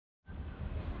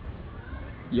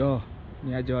Yo,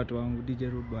 ni aje watu wangu, DJ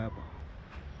Rudeboy hapa.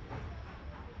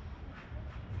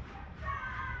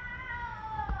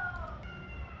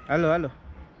 Halo.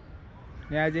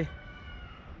 Ni aje?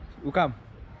 Ukam?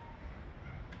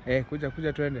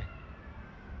 Kuja tuende.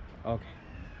 Okay.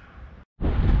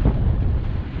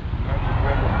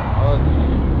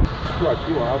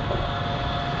 Akiwa hapa.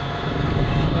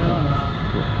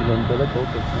 Tunampeleka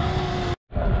huko.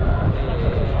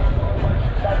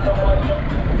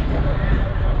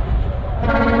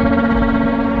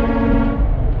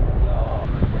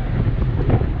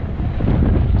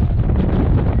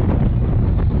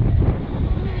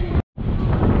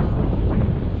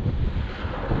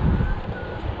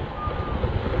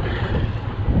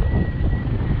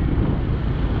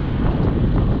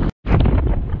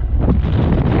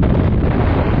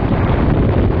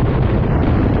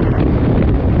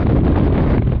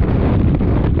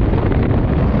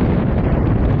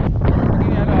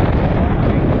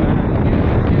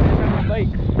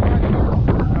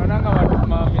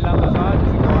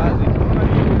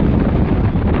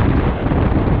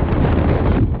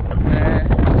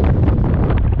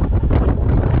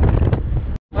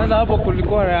 Hapo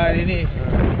kulikuwa na nini?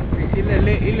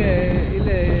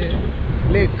 Ile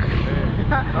lake.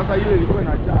 Sasa ile ilikuwa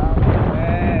inajaa.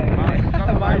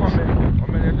 Sasa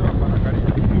wameletewa para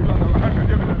karibu.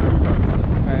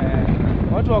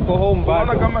 Watu wako home bado.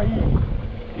 Unaona kama hii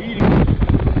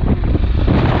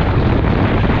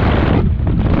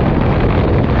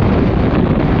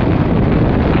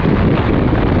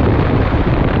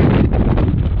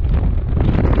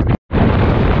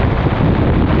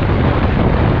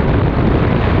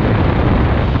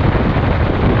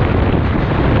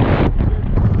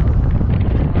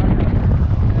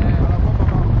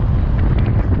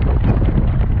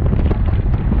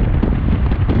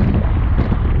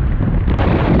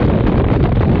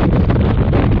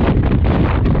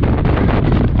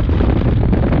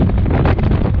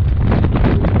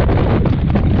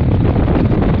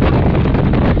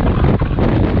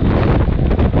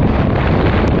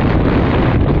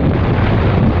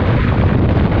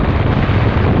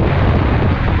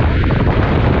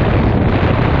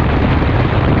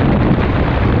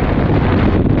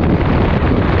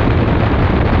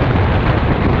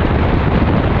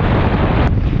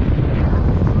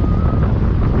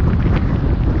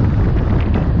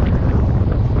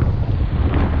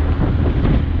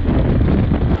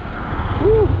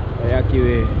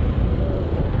kiwe.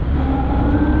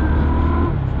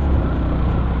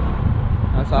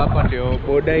 Sasa hapa ndio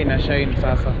boda ina shine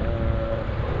sasa.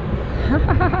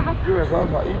 Kiwe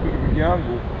sasa hii pikipiki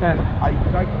yangu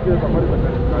haitaki kwa safari za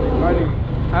mbali.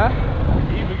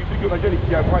 Hii pikipiki unajua ni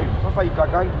Kia 5. Sasa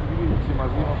itakangi hivi mzima.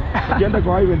 Ukienda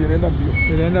kwa highway inaenda mbio.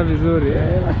 Inaenda vizuri.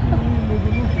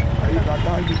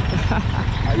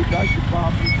 Haitaki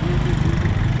papu.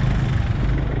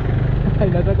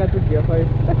 Inataka tu Kia 5.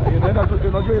 Inaenda tu,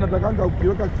 unajua inatakanga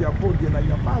ukiweka Kia 4 na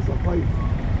inapasa 5.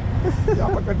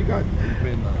 Hapa katikati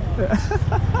napenda.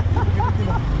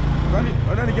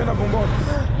 Wani nikienda Bungoma.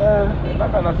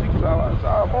 Nataka na 6 hours.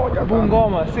 Saa moja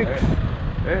Bungoma 6.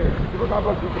 Kutoka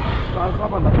hapa saa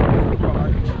 7 na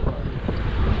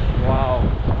wow.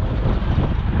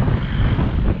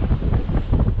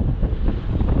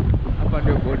 Hapa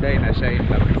ndio boda ina shine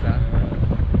kabisa.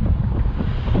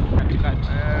 Katikati.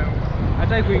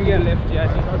 Hata kuingia left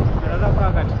yani.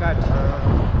 Tunataka katikati.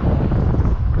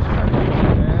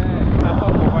 Hapa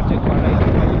kwa take kwa right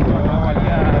kwa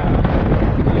walia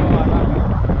hiyo haraka.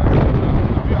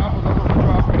 Pia hapo sasa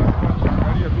kwa hapo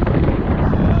angalia tu.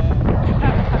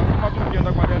 Kama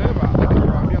tukienda kwa dereva,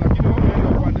 anamwambia lakini wewe unaenda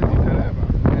upande si dereva.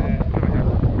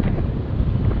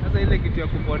 Sasa ile kitu ya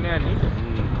kuponea ni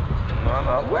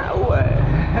Maana wewe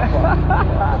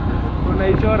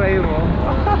unaichora hivyo.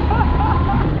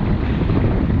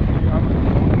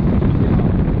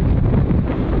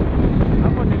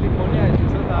 Hapo niliponea tu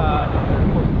sasa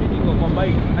mimi niko kwa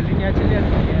bike aliniachilia tu.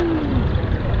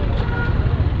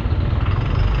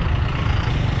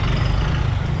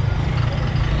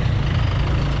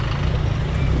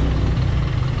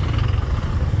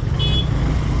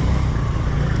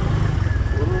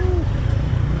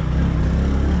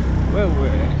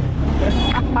 Wewe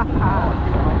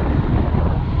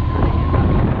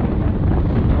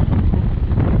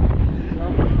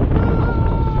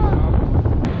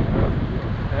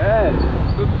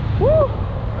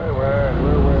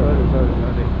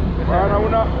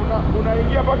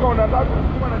unaingia mpaka unataka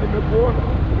kusukuma na nimekuona.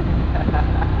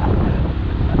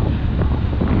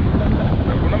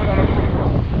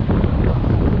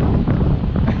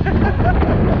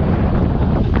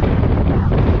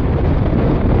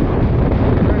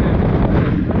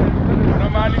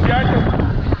 Unamaanishaje?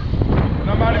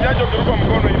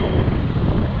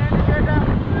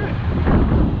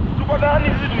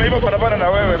 tumeiva barabara na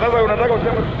wewe. Sasa unataka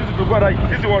useme sisi tulikuwa right,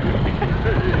 sisi wote.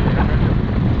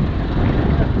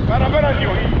 Barabara ndio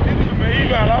hii. Sisi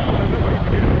tumeiva alafu unasema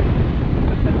hivi.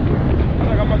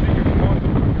 Sasa kama sisi tumeona.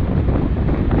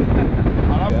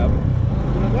 Alafu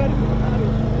kuna gari kuna gari.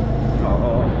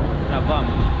 Na bam.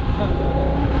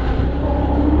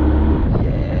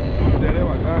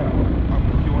 Dereva gari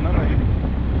amkionana hivi.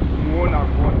 Muona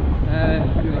hapo.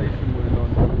 Hiyo rahisi muone.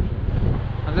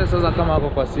 Anza sasa kama hapo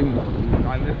kwa simu.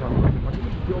 Anaweza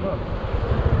kukiona.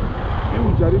 Hebu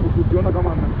jaribu kukiona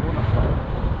kama anaona sawa.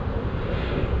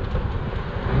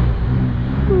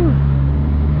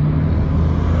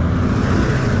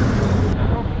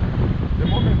 The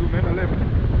moment umeenda left.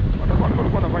 Watakwambia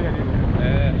ulikuwa unafanya nini?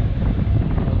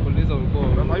 Kuuliza ulikuwa.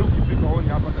 Sasa hiyo ukifika honi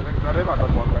hapa dereva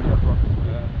atakuangalia tu.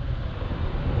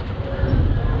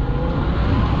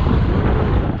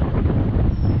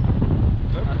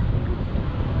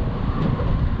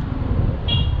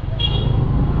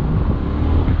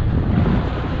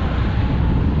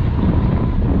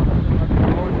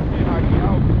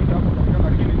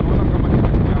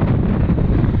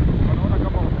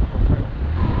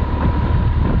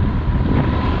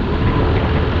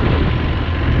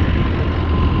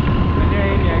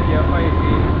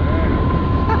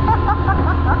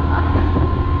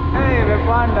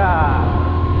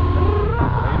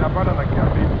 Inapanda na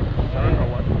kiambi.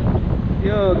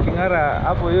 Yo kingara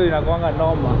hapo hiyo inakuanga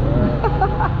noma.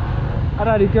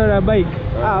 Hata nikiwa na bike,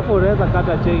 hapo unaweza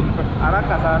kata chain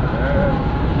haraka sana.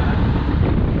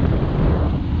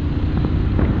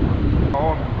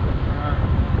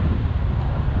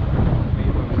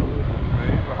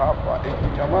 Hapa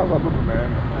ikinyamaza tu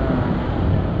tunaenda.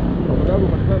 Kwa sababu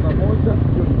katika moja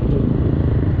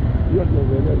hiyo ndio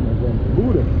vile tunasema.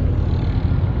 Bure.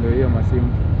 Ndio hiyo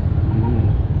masimu.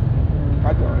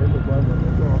 Hata waende kwanza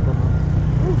ndio hapo.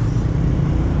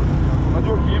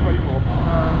 Unajua kiiva hivyo.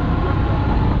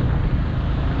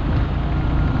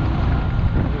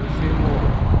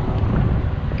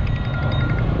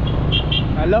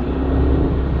 Hello?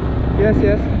 Yes.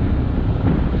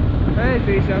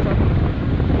 Hey, sasa.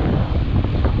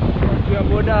 Kwa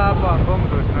boda hapa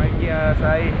Ngong Road naingia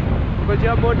saa hii.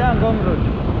 Ngoja boda Ngong Road.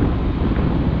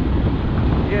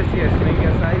 Yes,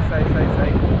 naingia saa hii.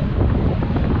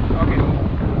 Okay.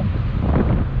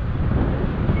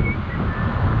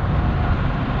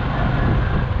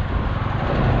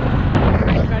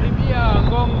 Karibia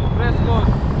Ngong Race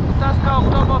Course. Tusker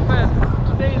Oktobafest.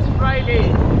 Today is Friday.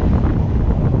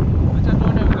 Acha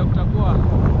tuone vile kutakuwa.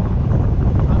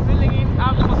 I'm feeling it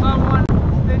up for someone.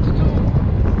 Stage 2.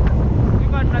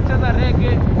 Niko tunacheza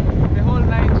reggae the whole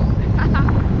night.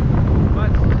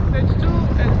 But stage 2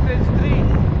 and stage 3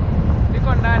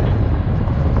 niko ndani.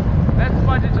 Let's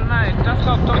party tonight.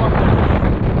 Tusker Oktobafest.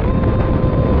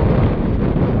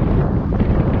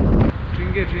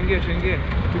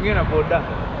 Tuingie na boda.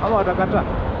 Ama watakata.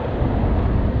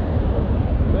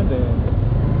 Twende.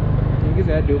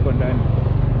 Tuingize hadi huko ndani.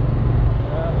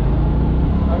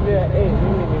 Ambia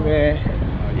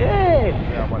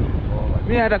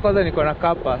mimi hata kwanza niko na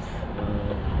kapas.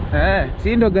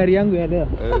 Si ndo gari yangu ya leo.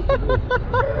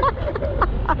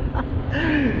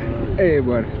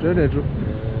 Bwana, twende tu.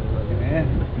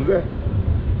 Mzee.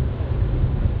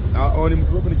 Ni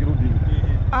mkropo nikirudi.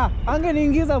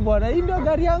 Angeniingiza bwana. Hii ndio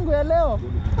gari yangu ya leo.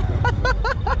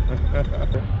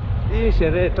 Hii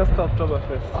sherehe Tusker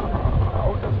Oktobafest.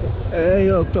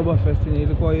 Hiyo Oktobafest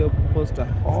ilikuwa hiyo poster.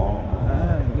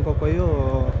 Niko kwa hiyo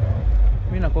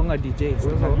mimi nakuanga DJ. Najua.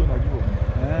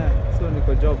 So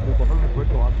niko job huko. Sasa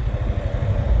nikuweke wapi?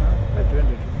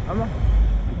 Twende tu. Ama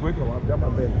nikuweke wapi ama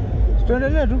mbele?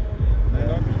 Tuendelee tu.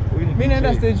 Mimi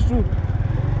naenda stage 2.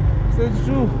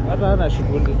 Stage 2 hata hana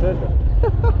shughuli twende.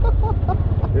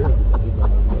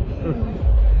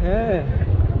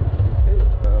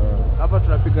 Hapa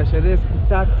tunapiga sherehe siku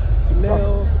 3.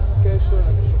 Leo, kesho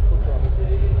na kesho kutwa.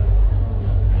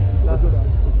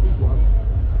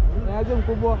 Aje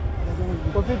mkubwa.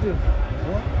 Uko fiti?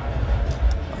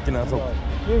 Akina soko.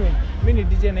 Mimi ni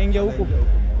DJ naingia huko.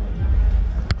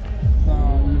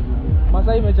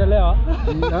 Masaa imechelewa.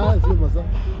 Sio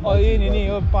masaa. Hii nini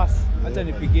hiyo pass. Acha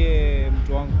nipigie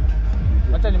mtu wangu.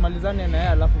 Acha nimalizane na yeye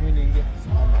alafu mimi niingie.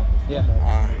 Yeah.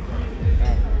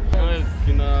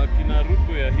 Kina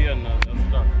Rudeboy ya here na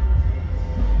start.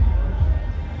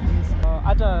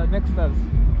 Hata next stars.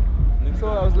 So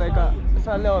I was like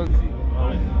sasa leo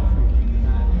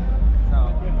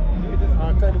sawa.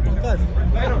 Hata ni kwa kazi.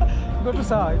 Iko tu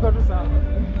sawa.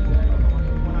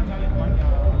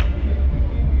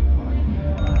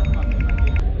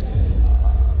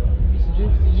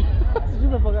 Sijui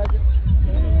mepagaje.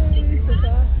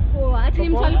 Ati ni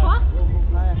mtu alikuwa?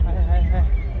 Haya.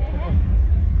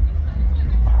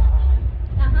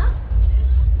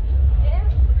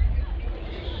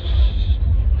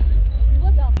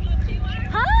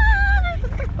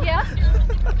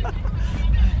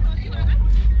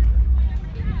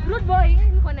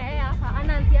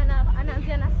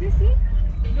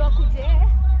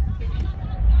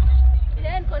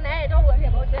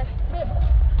 Yes, babe.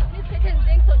 Please certain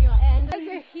things on your end.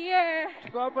 Over here.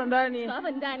 Tuko hapa ndani. Tuko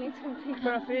hapa ndani.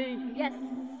 Cafe. Yes.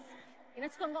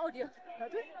 Inachukua audio.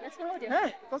 Inachukua audio.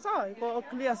 Iko sawa, iko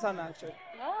clear sana actually.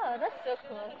 Oh, that's so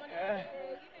cool. Yeah.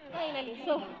 Finally.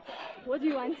 So, what do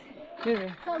you want?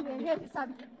 Mimi.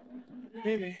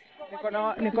 Mimi.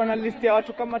 Niko na list ya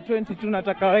watu kama 20 tu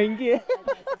nataka waingie.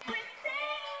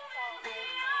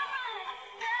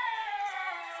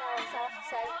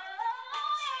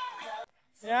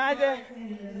 Yaje?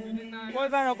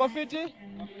 Kwanza na kofiti?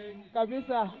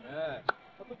 Kabisa.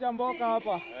 Nakuja mboka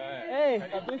hapa.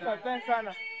 Kabisa, thanks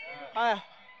sana. Haya.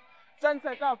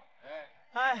 Sunset up.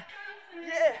 Haya.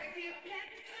 Yeah.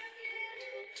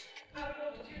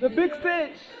 The big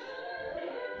stage.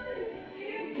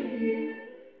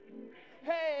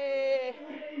 Hey.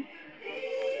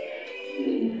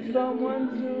 Someone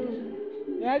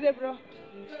to. Yaje bro?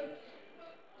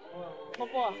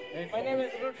 Popoa. My name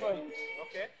is Rudeboy.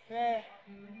 Okay. Yeah.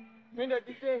 Mimi ndo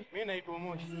DJ. Mimi naitwa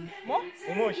Moshi.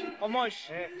 Moshi?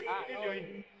 Moshi. Ndio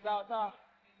hii. Sawa sawa.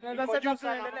 Unaweza set up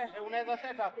tuendelee. Unaweza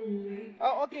set up.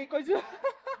 Okay, iko juu.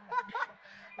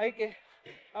 Okay.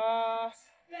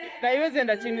 Na iwezi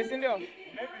enda chini, si ndio?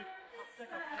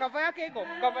 Cover yake iko?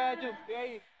 Cover ya juu. Ndio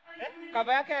hii.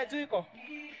 Cover yake ya juu iko?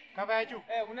 Cover ya juu.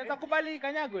 Unaweza kubali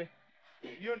kanyagwe?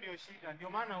 Hiyo ndio shida. Ndio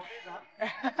maana uliza.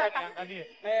 Acha niangalie.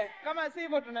 Kama si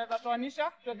hivyo tunaweza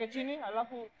toanisha, tuweke chini,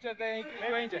 alafu tucheze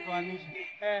ikiwa nje. Toanisha.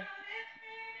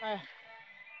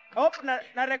 Hope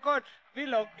na record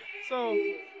vlog. So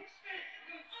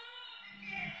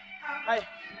hai.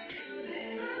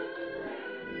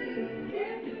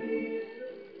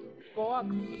 Koax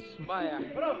mbaya.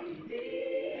 Bro.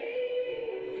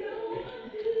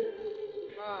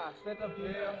 Set up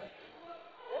here.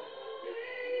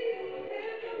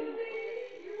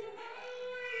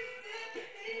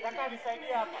 Nataka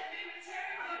nisaidie hapa.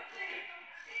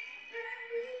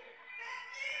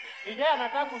 Kijana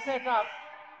anataka kuset up.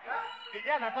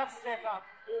 Kijana anataka kuset up.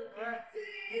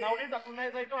 Nauliza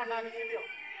tunaweza itoa nani ndio?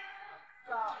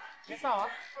 Sawa. Ni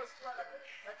sawa?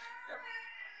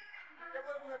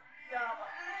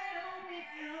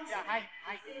 Ya hai.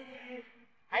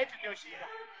 Hai ndio shida.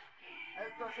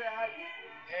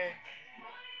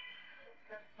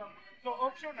 So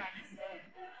optionally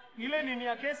ile nini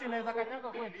ya kesi inaweza kanyaga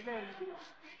kwenda ile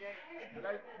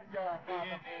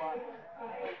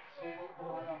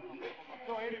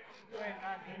so ili tuwe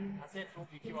nani asetu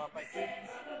ikiwa hapa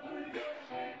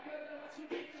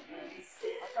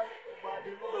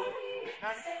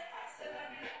nani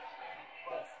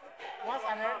mwasa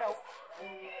anaenda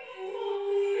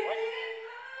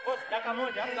boss dakika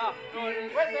moja sawa wewe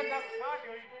sasa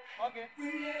ndio hivi okay.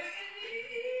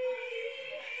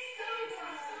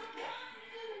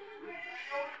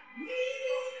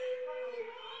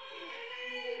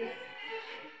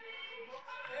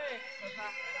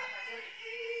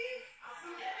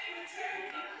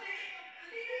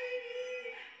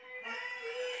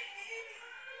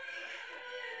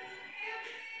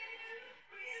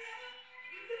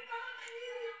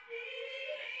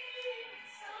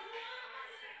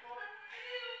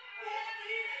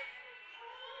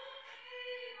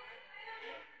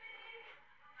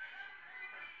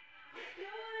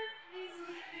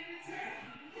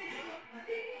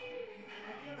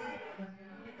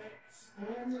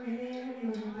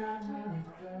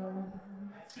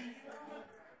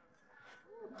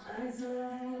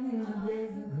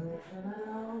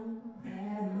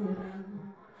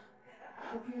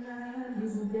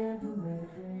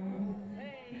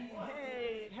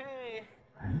 Hey.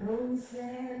 I know you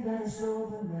said that it's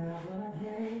over now, but I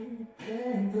can't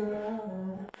let go.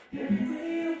 Every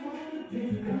day I wanna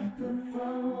pick up the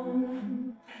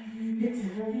phone. It's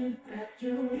ready that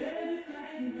you're ready,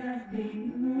 like that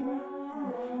being wrong.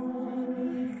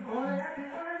 All I can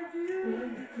find you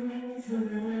is the cool to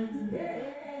the wind.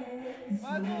 Yes,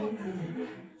 I'm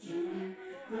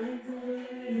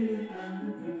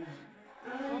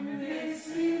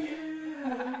missing you.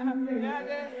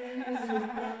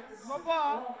 Popo,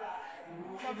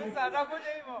 kabisa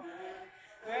anakuja hivyo.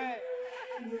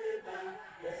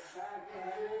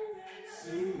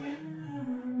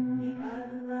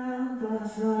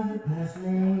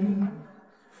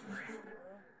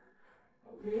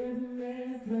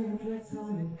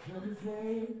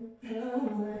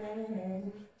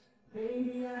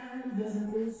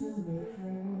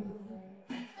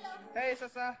 Hey,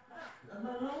 sasa.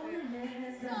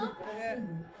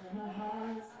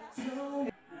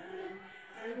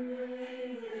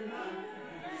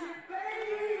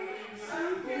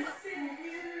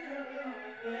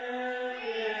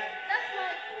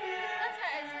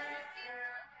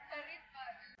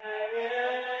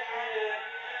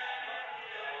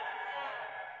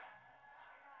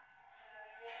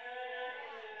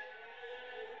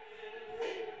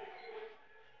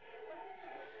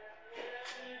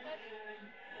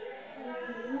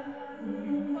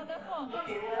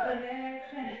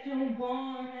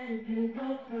 can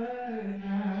go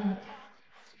further.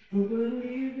 The good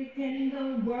music in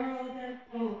the world that's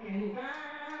spoken by.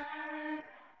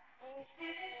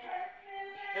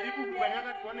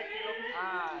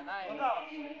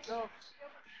 Nice. So,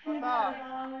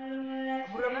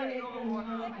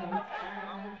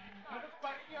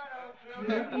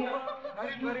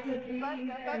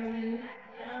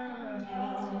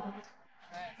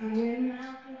 when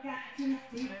I forgot to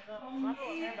speak on me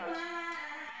fly,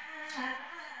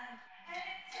 and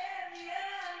tell you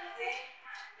everything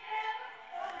I never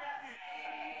thought I'd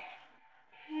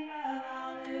see.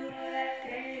 All you that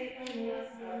taken was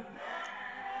so mine.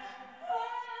 Oh,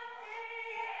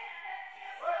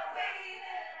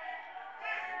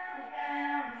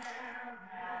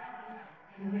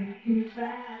 yeah, make you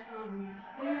back on my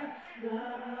first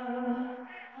love.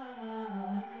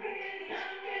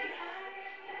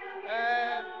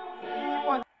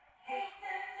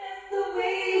 The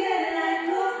way that life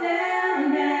goes down,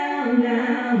 down,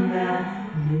 down, down.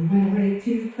 Moving way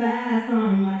too fast,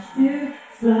 on much too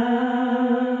slow.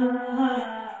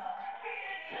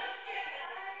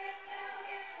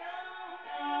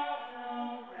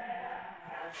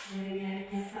 Singing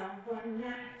to someone I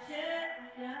should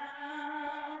know.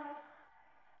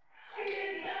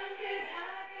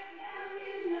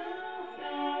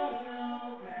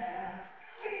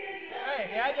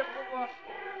 hey, aja pukul.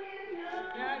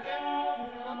 Aja.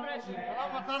 Kompresi.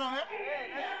 Selamat malam ya.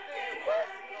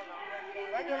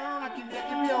 Aja naona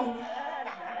kimbia huko.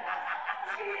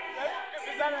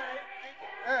 Sana.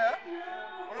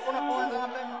 Ulikuwa unapoanza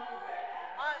mapema.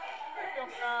 Ndio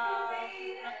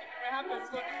na kitu hapa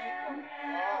sote hicho.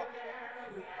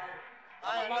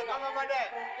 Haya, kama baadaye.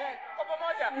 Kwa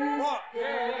pamoja.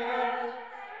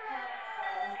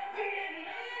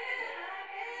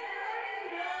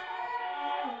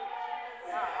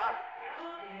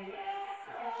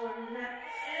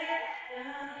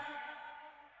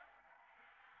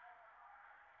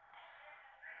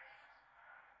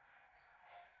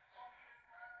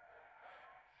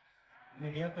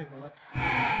 Nini yako iko wapi?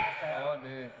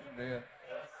 Ndio.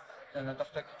 Na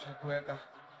natafuta kitu cha kuweka.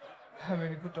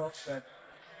 Amenikuta offset.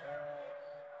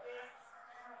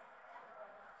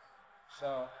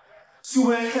 So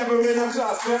You ain't never been a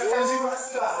class, first time she was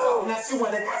stuck. Now she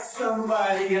wanna got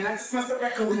somebody, and I just messed up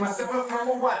record with myself from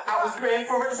a what? I was praying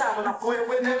for a time when I thought it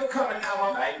would never come, and now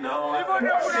I'm like, no, I'm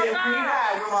pretty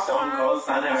high with my own cold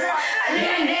son.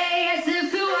 As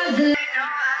if it was